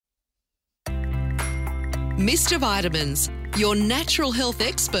Mr. Vitamins, your natural health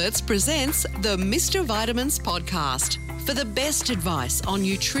experts, presents the Mr. Vitamins podcast. For the best advice on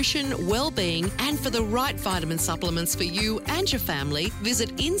nutrition, well-being, and for the right vitamin supplements for you and your family,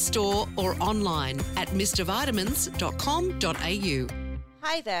 visit in-store or online at mrvitamins.com.au.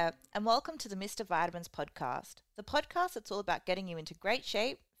 Hi there, and welcome to the Mr. Vitamins podcast, the podcast that's all about getting you into great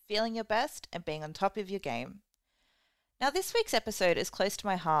shape, feeling your best, and being on top of your game. Now, this week's episode is close to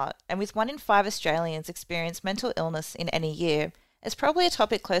my heart, and with 1 in 5 Australians experience mental illness in any year, it's probably a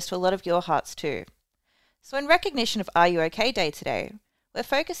topic close to a lot of your hearts too. So in recognition of Are You OK Day today, we're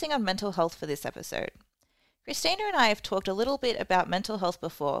focusing on mental health for this episode. Christina and I have talked a little bit about mental health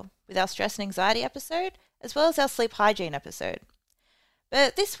before, with our stress and anxiety episode, as well as our sleep hygiene episode.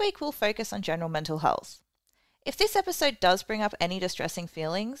 But this week we'll focus on general mental health. If this episode does bring up any distressing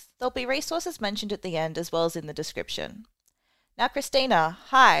feelings, there'll be resources mentioned at the end as well as in the description. Now, Christina,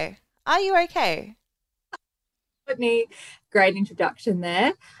 hi. Are you okay? Whitney, great introduction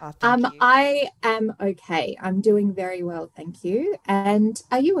there. Oh, thank you. I am okay. I'm doing very well, thank you. And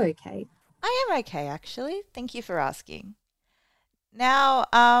are you okay? I am okay, actually. Thank you for asking. Now,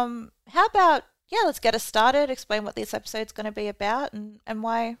 how about, let's get us started, explain what this episode's going to be about and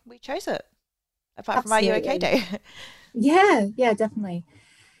why we chose it. Apart from Are You OK Day? Yeah, definitely.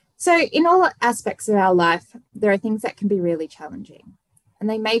 So in all aspects of our life, there are things that can be really challenging. And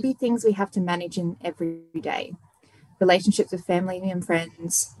they may be things we have to manage in every day. Relationships with family and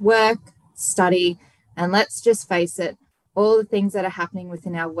friends, work, study, and let's just face it, all the things that are happening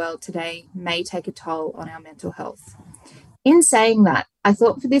within our world today may take a toll on our mental health. In saying that, I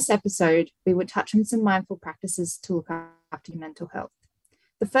thought for this episode, we would touch on some mindful practices to look after your mental health.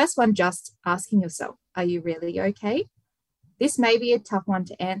 The first one, just asking yourself, are you really okay? This may be a tough one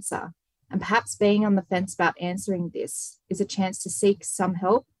to answer, and perhaps being on the fence about answering this is a chance to seek some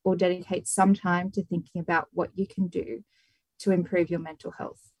help or dedicate some time to thinking about what you can do to improve your mental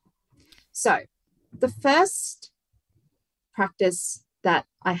health. So, the first practice that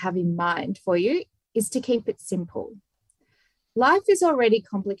I have in mind for you is to keep it simple. Life is already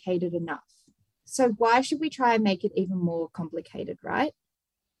complicated enough, so why should we try and make it even more complicated, right?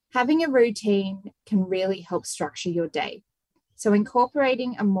 Having a routine can really help structure your day. So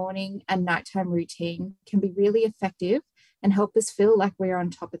incorporating a morning and nighttime routine can be really effective and help us feel like we're on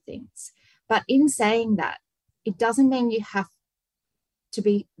top of things. But in saying that, it doesn't mean you have to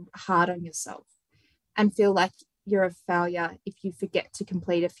be hard on yourself and feel like you're a failure if you forget to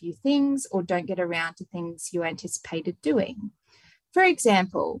complete a few things or don't get around to things you anticipated doing. For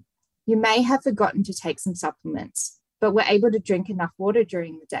example, you may have forgotten to take some supplements, but were able to drink enough water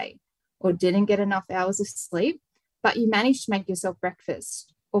during the day, or didn't get enough hours of sleep, but you managed to make yourself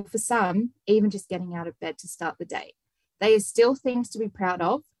breakfast, or for some, even just getting out of bed to start the day. They are still things to be proud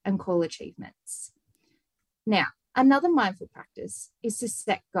of and call achievements. Now, another mindful practice is to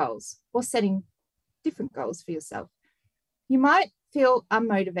set goals or setting different goals for yourself. You might feel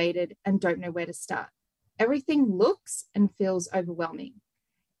unmotivated and don't know where to start. Everything looks and feels overwhelming.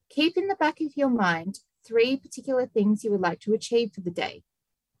 Keep in the back of your mind 3 particular things you would like to achieve for the day.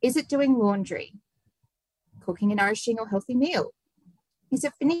 Is it doing laundry? Cooking a nourishing or healthy meal? Is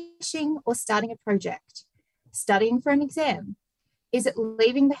it finishing or starting a project? Studying for an exam? Is it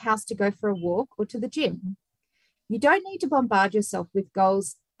leaving the house to go for a walk or to the gym? You don't need to bombard yourself with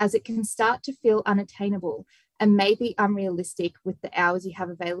goals, as it can start to feel unattainable and maybe unrealistic with the hours you have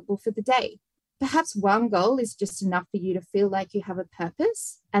available for the day. Perhaps one goal is just enough for you to feel like you have a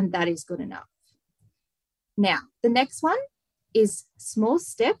purpose, and that is good enough. Now, the next one is small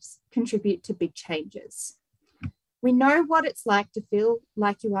steps contribute to big changes. We know what it's like to feel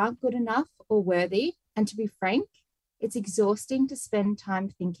like you aren't good enough or worthy, and to be frank, it's exhausting to spend time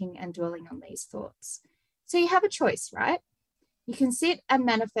thinking and dwelling on these thoughts. So you have a choice, right? You can sit and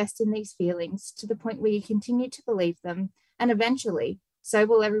manifest in these feelings to the point where you continue to believe them, and eventually, so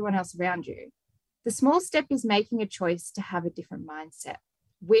will everyone else around you. The small step is making a choice to have a different mindset,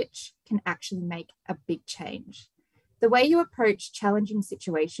 which can actually make a big change. The way you approach challenging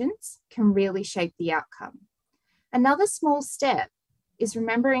situations can really shape the outcome. Another small step is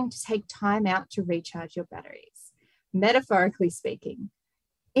remembering to take time out to recharge your batteries, metaphorically speaking.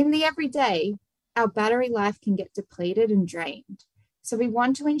 In the everyday, our battery life can get depleted and drained. So we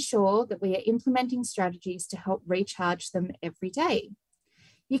want to ensure that we are implementing strategies to help recharge them every day.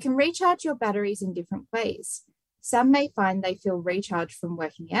 You can recharge your batteries in different ways. Some may find they feel recharged from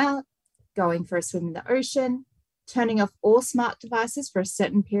working out, going for a swim in the ocean, turning off all smart devices for a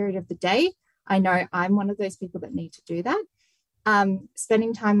certain period of the day. I know I'm one of those people that need to do that.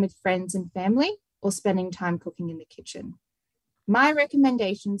 Spending time with friends and family, or spending time cooking in the kitchen. My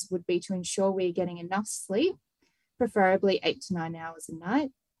recommendations would be to ensure we're getting enough sleep, preferably 8 to 9 hours a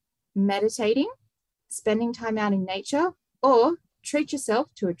night, meditating, spending time out in nature, or treat yourself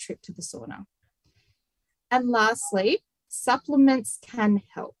to a trip to the sauna. And lastly, supplements can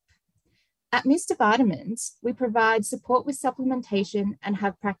help. At Mr. Vitamins, we provide support with supplementation and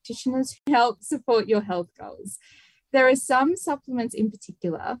have practitioners who help support your health goals. There are some supplements in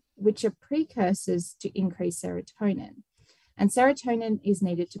particular which are precursors to increase serotonin. And serotonin is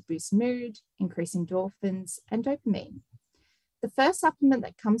needed to boost mood, increase endorphins, and dopamine. The first supplement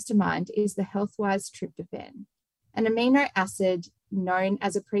that comes to mind is the Healthwise tryptophan, an amino acid known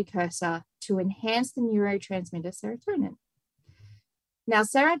as a precursor to enhance the neurotransmitter serotonin. Now,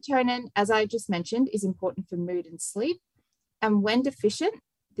 serotonin, as I just mentioned, is important for mood and sleep. And when deficient,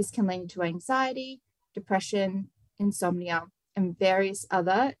 this can lead to anxiety, depression, insomnia, and various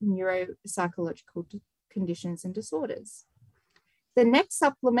other neuropsychological conditions and disorders. The next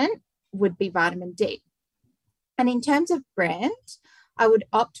supplement would be vitamin D. And in terms of brand, I would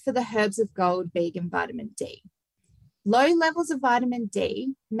opt for the Herbs of Gold vegan vitamin D. Low levels of vitamin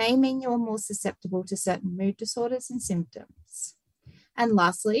D may mean you're more susceptible to certain mood disorders and symptoms. And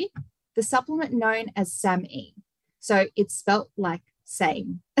lastly, the supplement known as SAMe. So it's spelt like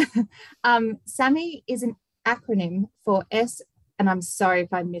same. SAMe is an acronym for and I'm sorry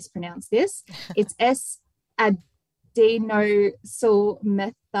if I mispronounce this, it's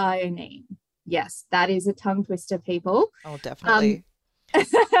S-adenosulmethionine. Yes, that is a tongue twister, people. Oh, definitely.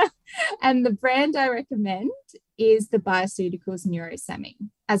 And the brand I recommend is the Bioceuticals NeuroSami,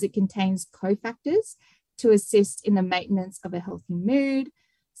 as it contains cofactors to assist in the maintenance of a healthy mood,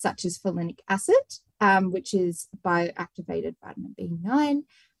 such as folinic acid, which is bioactivated vitamin B9,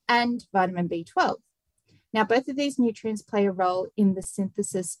 and vitamin B12. Now, both of these nutrients play a role in the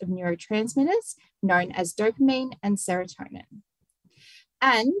synthesis of neurotransmitters known as dopamine and serotonin.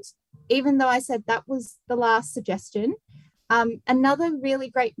 And even though I said that was the last suggestion, another really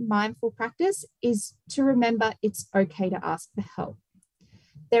great mindful practice is to remember it's okay to ask for help.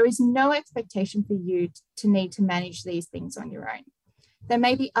 There is no expectation for you to need to manage these things on your own. There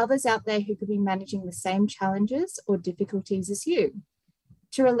may be others out there who could be managing the same challenges or difficulties as you.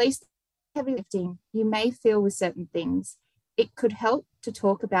 To release heavy lifting you may feel with certain things, it could help to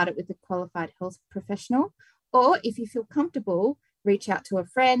talk about it with a qualified health professional, or if you feel comfortable, reach out to a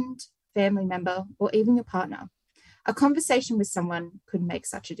friend, family member, or even your partner. A conversation with someone could make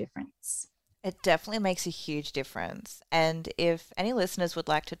such a difference. It definitely makes a huge difference. And if any listeners would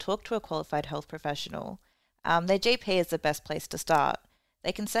like to talk to a qualified health professional, their GP is the best place to start.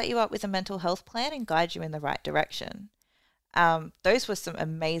 They can set you up with a mental health plan and guide you in the right direction. Those were some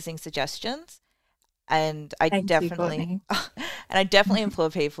amazing suggestions. And I definitely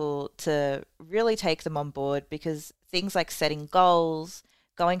implore people to really take them on board, because things like setting goals,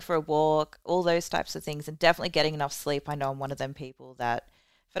 going for a walk, all those types of things, and definitely getting enough sleep. I know I'm one of them people that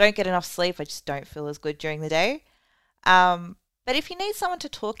if I don't get enough sleep, I just don't feel as good during the day. But if you need someone to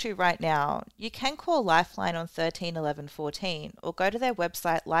talk to right now, you can call Lifeline on 13 11 14 or go to their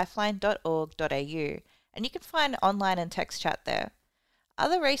website lifeline.org.au, and you can find online and text chat there.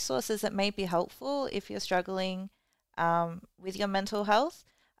 Other resources that may be helpful if you're struggling with your mental health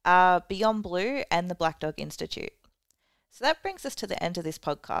are Beyond Blue and the Black Dog Institute. So that brings us to the end of this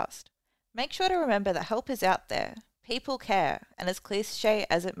podcast. Make sure to remember that help is out there. People care, and as cliche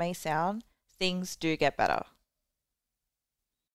as it may sound, things do get better.